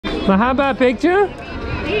Mahaba picture?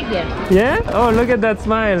 Yeah? Oh, look at that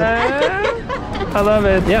smile. I love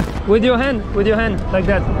it. Yeah, with your hand, like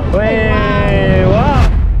that. Way, wow.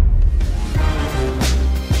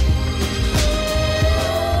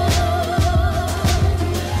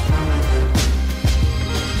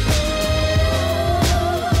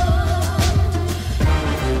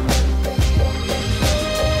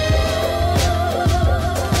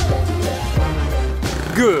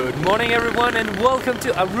 Good morning everyone and welcome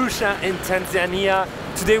to Arusha in Tanzania.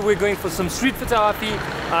 Today we're going for some street photography.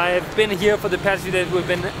 I've been here for the past few days. We've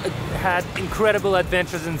had incredible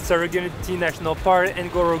adventures in Serengeti National Park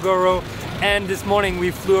and Ngorongoro, and this morning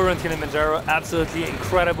we flew around Kilimanjaro. Absolutely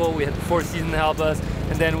incredible. We had the Four Seasons help us,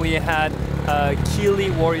 and then we had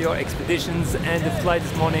Kili Warrior Expeditions, and the flight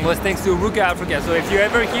this morning was thanks to Ruka Africa. So if you're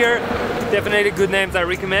ever here, definitely good names I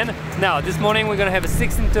recommend. Now this morning we're gonna have a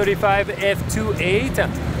 1635 f2.8.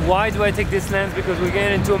 Why do I take this lens? Because we're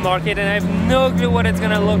getting into a market and I have no clue what it's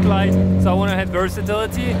gonna look like, so I want to have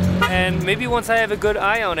versatility, and maybe once I have a good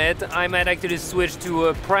eye on it I might actually switch to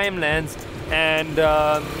a prime lens and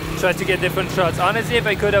try to get different shots. Honestly, if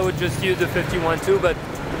I could I would just use the 51.2, but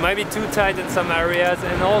it might be too tight in some areas,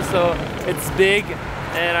 and also it's big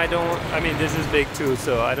and I mean this is big too,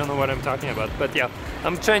 so I don't know what I'm talking about. But yeah,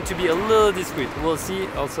 I'm trying to be a little discreet. We'll see.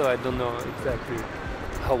 Also, I don't know exactly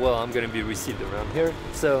how well I'm gonna be received around here,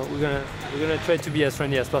 so we're gonna try to be as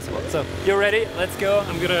friendly as possible. So you're ready? Let's go.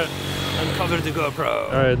 I'm gonna uncover the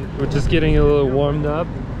GoPro. All right, we're just getting a little warmed up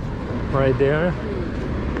right there.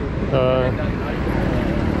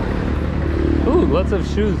 Ooh, lots of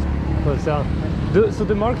shoes for sale. So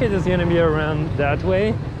the market is gonna be around that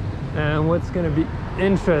way, and what's gonna be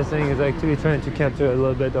interesting is actually trying to capture a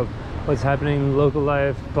little bit of what's happening in local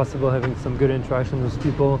life, possible having some good interaction with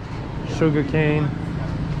people. Sugarcane,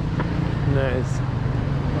 nice.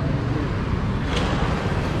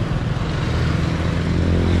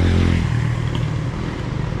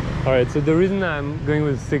 All right, so the reason I'm going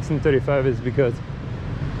with 1635 is because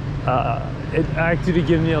it actually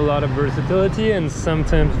gives me a lot of versatility, and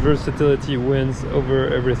sometimes versatility wins over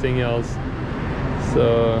everything else.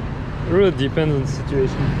 So it really depends on the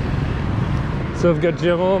situation. So I've got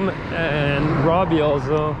Jerome and Robbie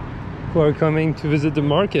also, who are coming to visit the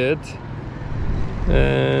market,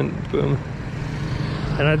 and boom.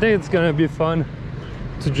 And I think it's gonna be fun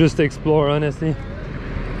to just explore, honestly.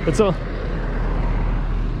 It's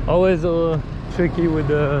always a little tricky with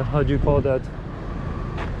the, how do you call that,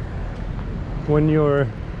 when you're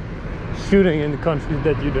shooting in countries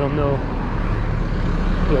that you don't know.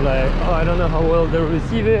 You're like, oh, I don't know how well they'll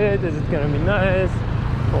receive it. Is it gonna be nice,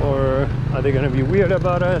 or are they gonna be weird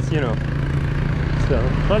about us, you know? So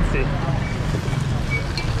let's see.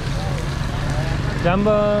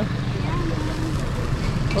 Jumbo.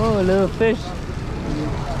 Oh, a little fish.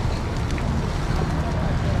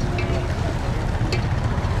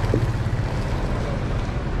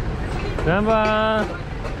 Jumbo.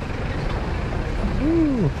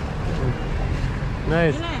 Ooh.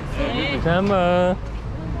 Nice. Jumbo.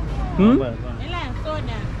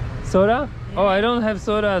 Soda? Oh, I don't have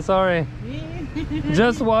soda, sorry.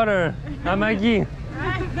 Just water. Amagi.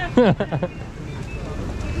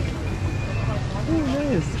 Oh,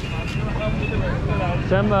 nice.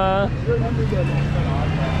 Jamba.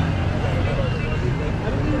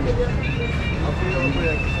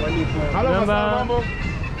 Jamba.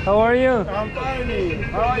 How are you? I'm fine.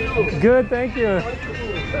 How are you? Good, thank you.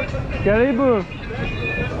 Karibu.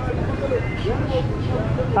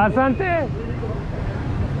 Asante.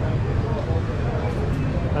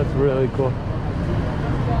 That's really cool.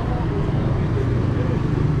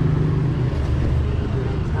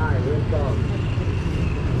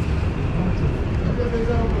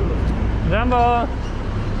 Jambo.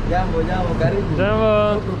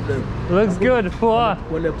 Jambo. Looks good.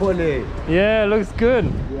 Yeah, looks good.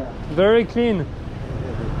 Very clean.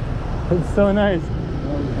 It's so nice.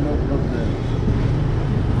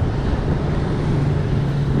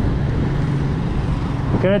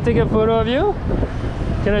 Can I take a photo of you?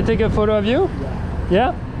 Can I take a photo of you?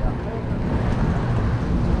 Yeah?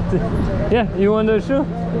 Yeah, you want the shoe?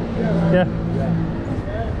 Yeah.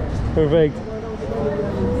 Perfect.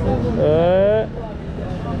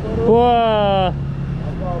 Wow.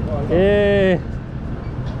 Hey.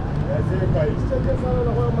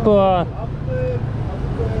 Wow.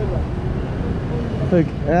 Look.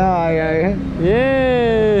 Yeah.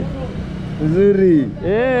 Yeah. Zuri.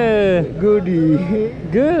 Yeah. Goody.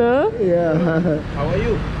 Good, huh? Yeah. How are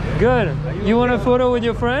you? Good. You want a photo with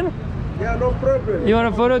your friend? Yeah, no problem. You want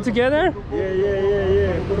a photo together? Yeah.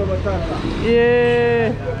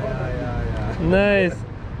 Yeah. Nice.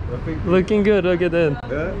 Looking good, look at that.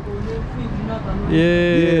 Yeah? Yeah,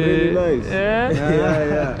 Really nice. Yeah?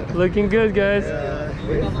 Yeah. Looking good, guys.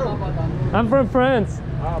 Where you from? I'm from France.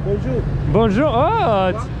 Ah, bonjour. Bonjour.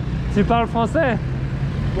 Oh, tu parles français?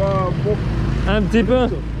 Bon, Un petit peu.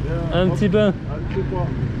 yeah. Un petit peu.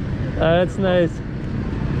 That's nice.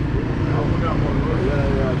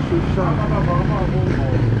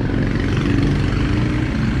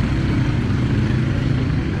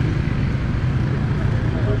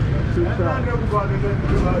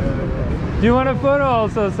 Do you want a photo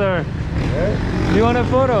also, sir? Do you want a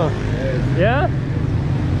photo? Yeah?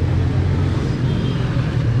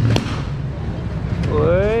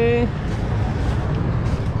 Wait.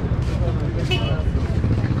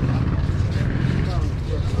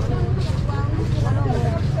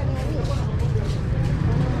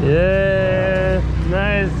 Yeah,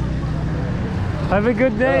 nice. Have a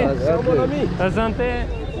good day. Asante.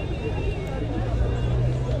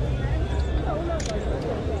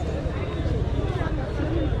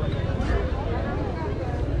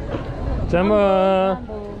 Jumbo.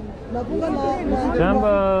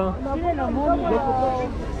 Jumbo.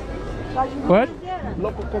 What?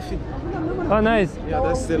 Local coffee. Oh, nice. Yeah,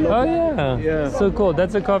 that's the local. Oh, yeah. Yeah. So cool.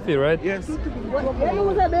 That's a coffee, right? Yes. These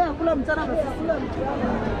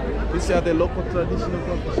are the local traditional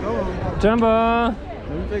coffee. Oh. Jumbo. Let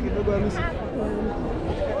me take it.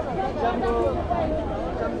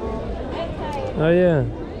 Oh, yeah.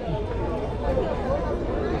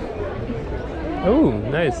 Oh,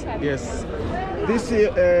 nice. Yes. This is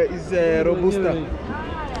Robusta.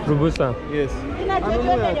 Robusta. Yes.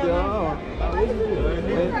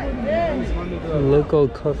 Local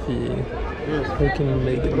coffee. Yes. We can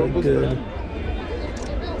make it look good.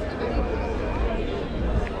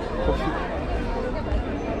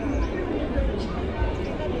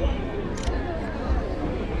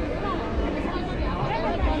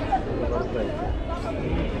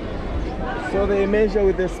 So they measure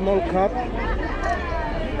with a small cup.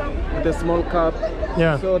 With a small cup.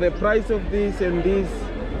 Yeah. So the price of this and this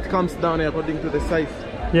comes down according to the size.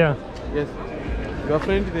 Yeah. Yes. Your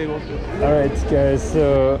friend, they also. Alright guys,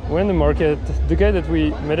 so we're in the market. The guy that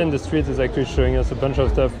we met in the street is actually showing us a bunch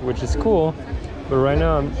of stuff, which is cool. But right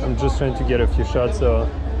now I'm just trying to get a few shots, so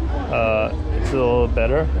it's a little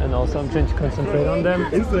better. And also I'm trying to concentrate on them.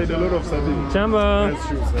 Inside a lot of sardines. Jumbo! Nice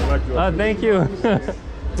shoes. I like your shoes. Thank you.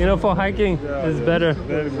 You know, for hiking, it's better.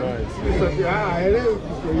 Very nice.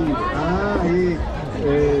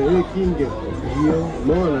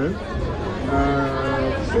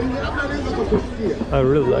 I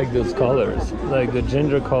really like those colors. Like the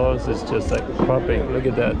ginger colors is just like popping. Look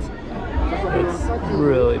at that. It's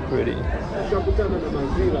really pretty.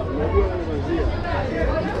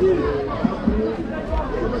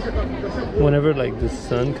 Whenever like the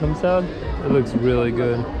sun comes out, it looks really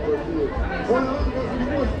good.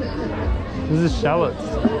 This is shallots.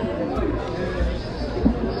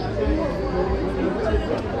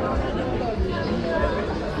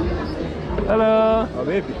 Hello. Oh,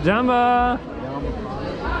 baby. Jumbo.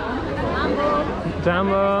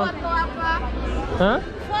 Jumbo. Huh?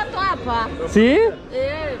 Foto hapa. See?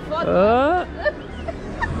 Foto.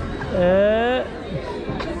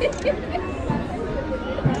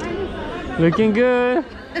 Looking good.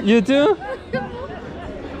 You too?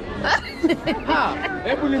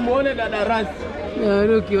 Hebu nimuone dada Rasi.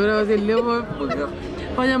 Ukiona wazee leo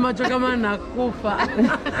fanya macho kama nakufa.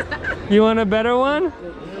 You want a better one?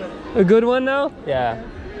 A good one now? Yeah.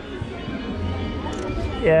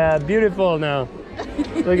 Yeah, beautiful now.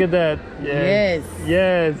 Look at that. Yes.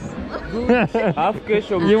 Yes.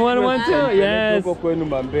 You want one too? Yes. Oh,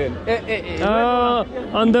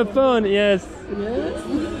 on the phone. Yes.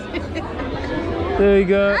 There we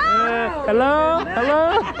go. Hello?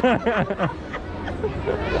 Hello?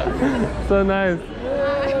 So nice.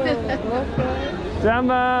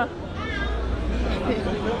 Jamba.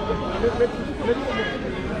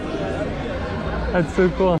 That's so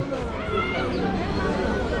cool.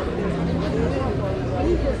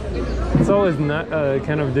 It's always not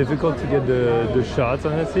kind of difficult to get the shots,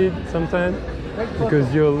 honestly, sometimes,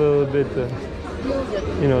 because you're a little bit,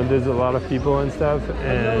 you know, there's a lot of people and stuff,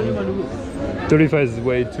 and 35 is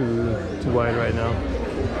way too wide right now.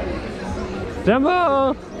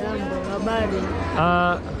 Jumbo!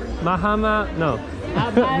 Mahama, no.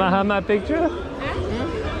 Mahama picture?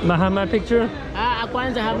 Mahama picture?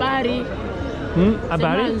 Kwanza habari.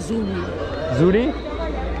 Habari? Nzuri. Zuri?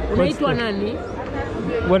 Unaitwa nani?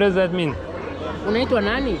 What does that mean? Unaitwa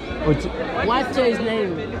nani? What's his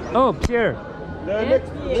name? Oh, Pierre.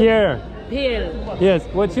 Pierre. Pierre. Yes.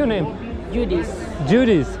 What's your name? Judith.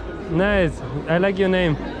 Judith. Nice. I like your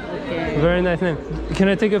name. Okay. Very nice name. Can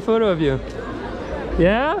I take a photo of you?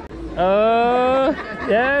 Yeah? Oh,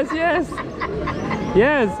 yes, yes.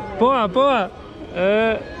 Yes, Poa, Poa.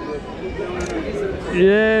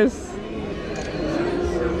 Yes.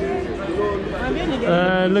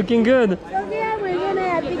 Looking good.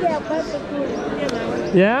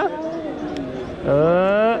 Yeah?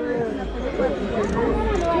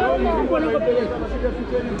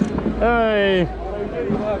 Hey.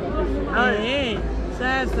 Hey,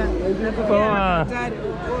 sasa. Poa.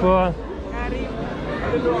 Poa.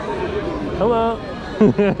 Hello.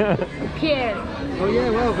 Pierre. Oh yeah,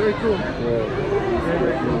 wow, very cool.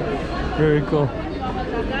 Very cool.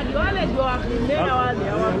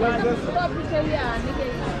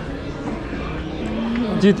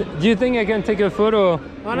 Do you think I can take a photo?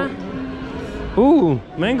 Ooh,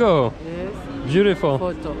 mango. Yes. Beautiful.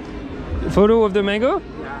 Photo. Photo of the mango?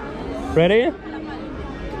 Ready?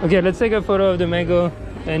 Okay, let's take a photo of the mango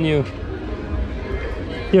and you.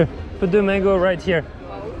 Here, put the mango right here.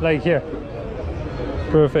 Like here.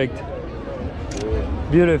 Perfect.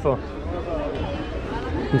 Beautiful.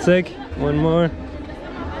 Let's take one more.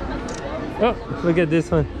 Oh, look at this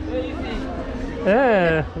one.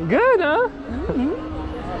 Yeah, good, huh?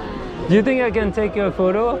 Do you think I can take a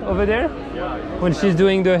photo over there? When she's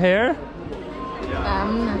doing the hair?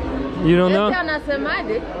 You don't know?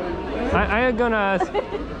 I'm gonna ask.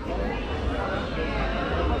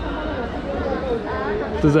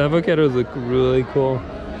 Those avocados look really cool,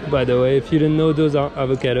 by the way. If you didn't know, those are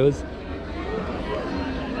avocados.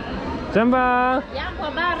 Jamba!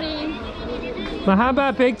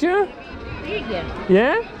 Mahaba picture?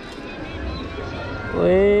 Yeah?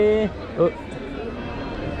 Wait. Oh.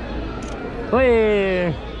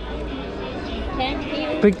 Wait. Thank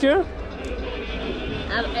you. Picture?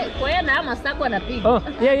 Oh,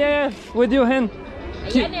 yeah, yeah, yeah. With your hand.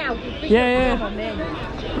 Yeah, yeah.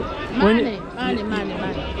 Money.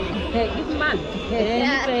 Hey, give me money.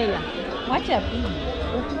 Hey, watch up.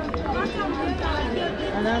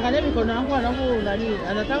 Anaangalia mikono yangu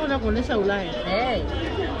anataka kuonesha Ulaya. Eh.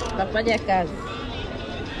 Kafanya kazi.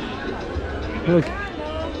 Look.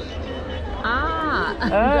 Ah,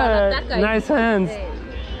 nice hands.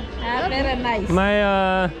 Very nice.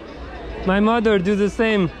 My mother do the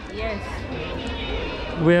same. Yes.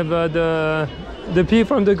 We have the pea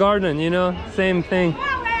from the garden, you know, same thing.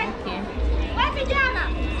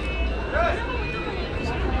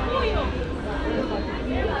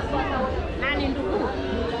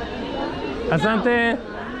 Asante.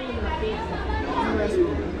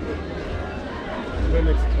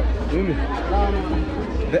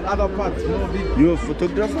 The other part, you're a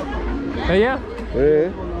photographer? Yeah.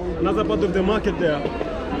 Yeah. Another part of the market there.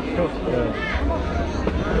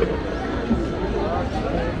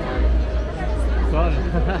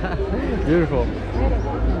 Beautiful.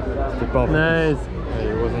 Nice.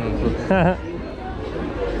 It wasn't.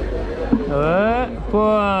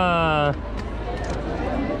 Poa.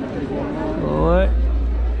 What?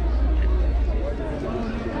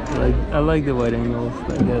 I like the white angles.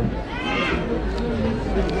 They're good.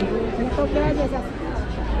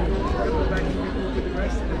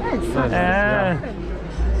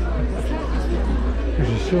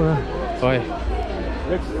 Sure. Oi.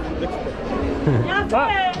 Ah,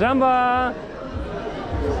 Jamba.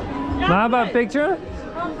 Mahaba picture?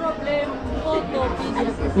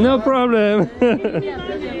 No problem.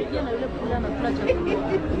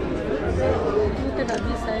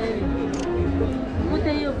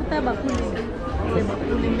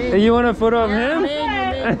 You want a photo of him?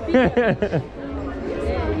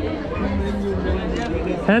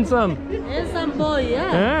 Handsome. Handsome boy,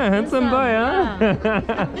 yeah. Yeah, handsome boy,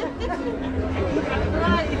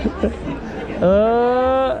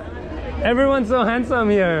 huh? Everyone's so handsome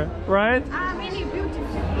here, right? Really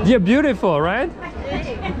beautiful. Yeah, beautiful, right?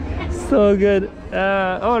 So good.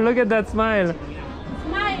 Oh, look at that smile.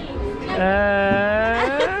 Smiling.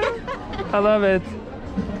 I love it.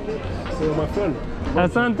 So my friend.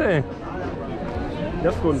 Asante.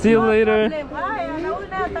 Just go. See you later.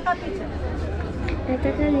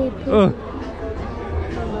 Oh.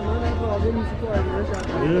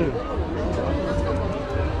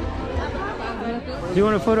 Do you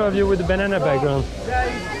want a photo of you with the banana background?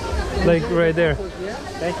 Like right there.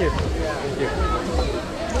 Thank you. Thank you.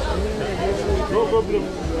 No problem.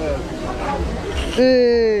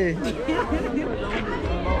 Hey!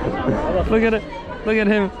 Look at it. Look at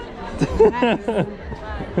him.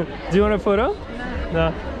 Do you want a photo?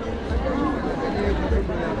 No.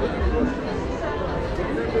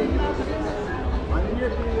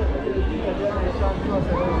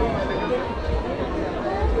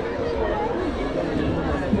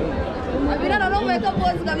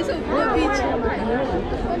 kabisa upige picha.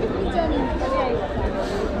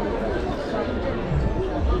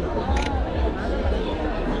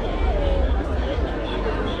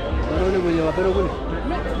 Wale wenye wapero kule.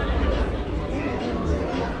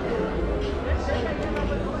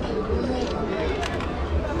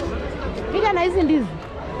 Piga na hizi ndizi.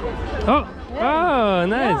 Oh, oh,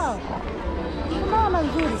 nice. Unaona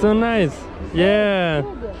nzuri. So nice. Yeah.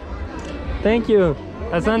 Thank you.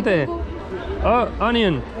 Asante. Oh,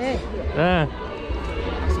 onion. Eh. Ah.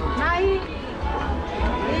 Na hii.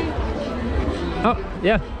 Oh,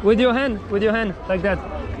 yeah. With your hand. With your hand. Like that.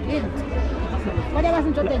 Ngoja basi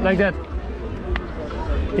nichote. Like that.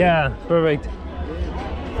 Yeah, perfect.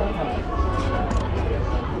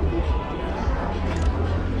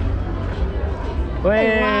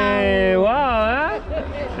 Way, wow, huh?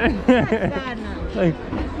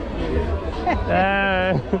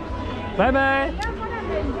 Bye bye.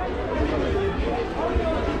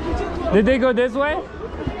 Did they go this way?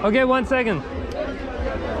 Okay, 1 second.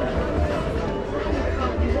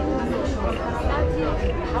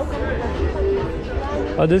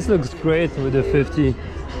 Oh, this looks great with the 50.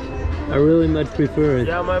 I really much prefer it.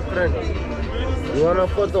 Yeah, my friend. You want a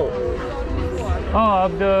photo? Oh,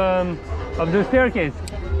 of the staircase.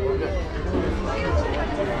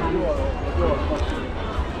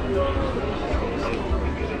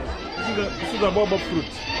 This is a baobab fruit.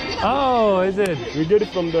 Oh, is it? We get it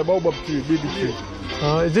from the baobab tree, baby tree.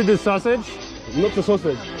 Oh, is it the sausage? Not the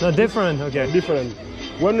sausage. No, different. Okay. Different.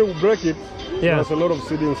 When you break it, Yeah. there's a lot of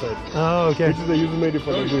seed inside. Oh, okay. Which is the use made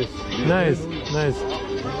for the juice. Nice, nice.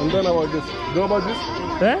 And then about this. Know about this?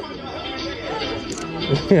 Eh?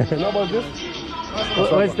 Know about this?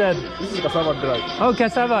 What's that? This is cassava dry. Oh,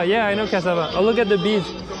 cassava. Yeah, I know cassava. Oh, look at the bees.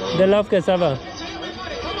 They love cassava.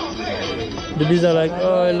 The bees are like,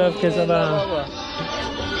 oh, I love cassava.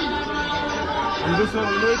 And this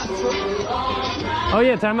one, you know it? Oh,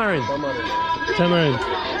 yeah, tamarind. Tamarind. Tamarind.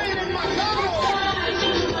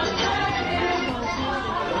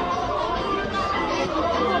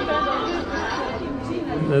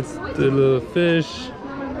 That's the little fish.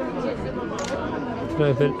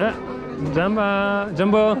 Ah,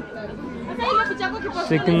 Jumbo.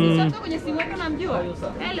 Chicken.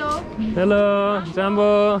 Hello,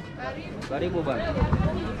 Jumbo.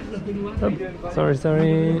 Oh,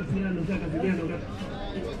 sorry.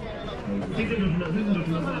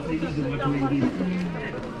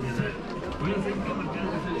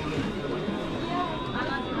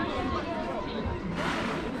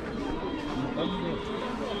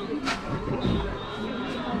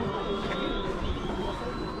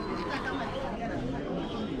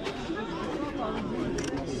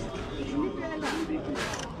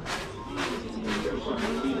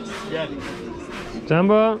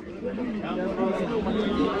 Jumbo.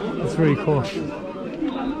 That's really cool.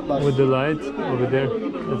 With the light over there.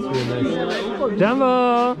 That's really nice.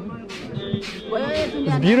 Jumbo!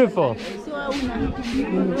 It's beautiful.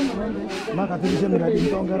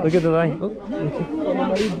 Look at the light.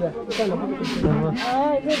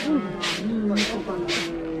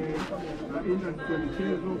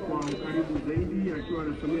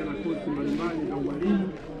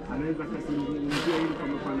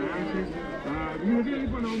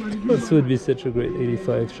 Oh, this would be such a great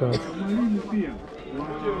 85 shot.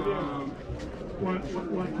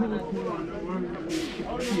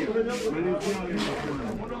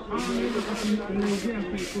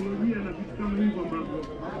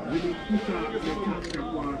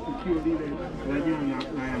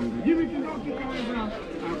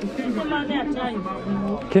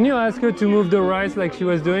 Can you ask her to move the rice like she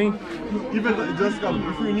was doing? Even just come.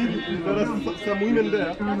 If you need, there are some women there.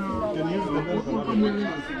 You can use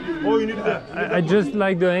them. Oh, you need that. I just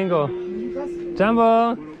like the angle.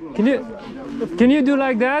 Jumbo, can you do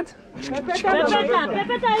like that?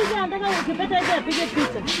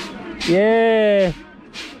 Yeah.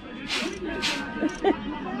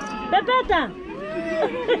 Pepeta.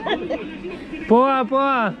 Poa.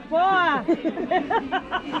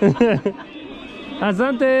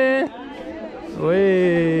 Asante.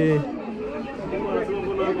 Oi.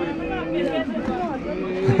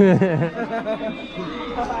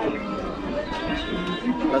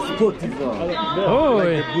 Oh,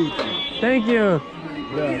 thank you.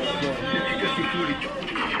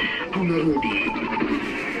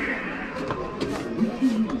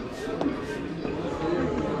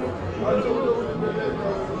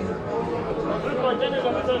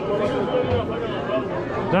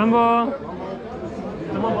 Jumbo,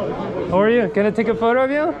 how are you? Can I take a photo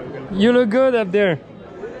of you? You look good up there.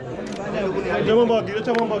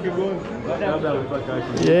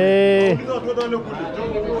 Yay!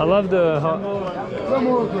 I love the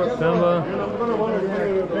Samba.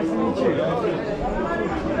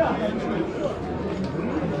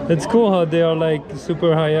 It's cool how they are like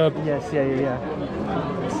super high up. Yes, yeah.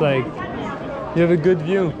 It's like you have a good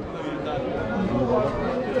view.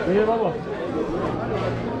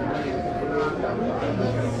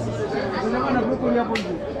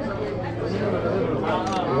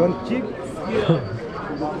 One cheap.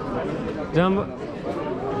 Jumbo.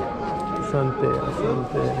 Asante.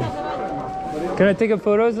 Can I take a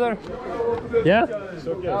photo, sir? Yeah?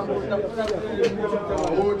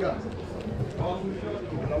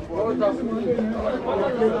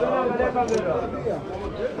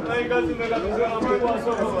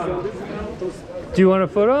 Do you want a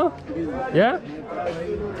photo? Yeah?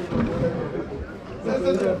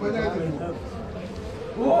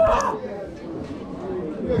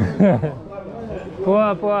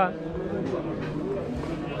 Poa.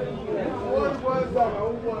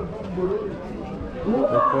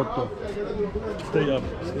 Stay up.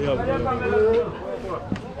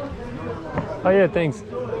 Oh yeah, thanks.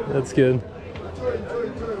 That's good.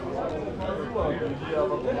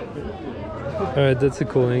 Alright, that's a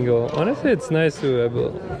cool angle. Honestly, it's nice to have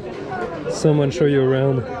someone show you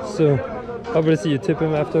around. So obviously you tip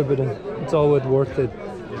him after, but it's always worth it.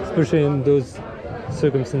 Especially in those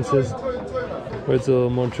circumstances where it's a little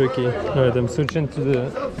more tricky. Alright, I'm switching to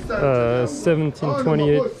the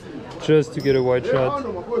 1728 just to get a wide shot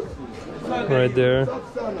right there.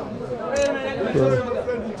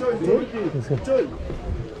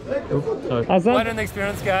 Quite an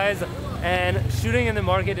experience, guys, and shooting in the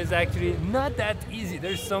market is actually not that easy.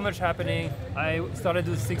 There's so much happening. I started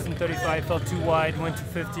with 16-35, felt too wide, went to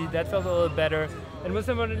 50. That felt a little better. And most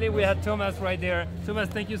importantly, we had Thomas right there. Thomas,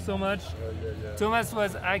 thank you so much. Thomas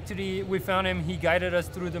was actually, we found him, he guided us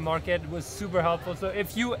through the market, was super helpful. So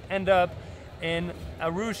if you end up in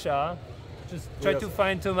Arusha, just try to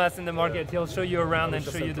find Thomas in the market. He'll show you around and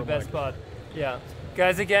show you the best spot. Yeah.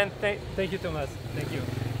 Guys, again, thank you, Thomas. Thank you.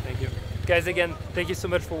 Guys, again, thank you so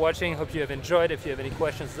much for watching. Hope you have enjoyed. If you have any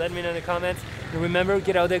questions, let me know in the comments. And remember,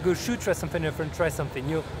 get out there, go shoot, try something different, try something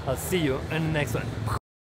new. I'll see you in the next one.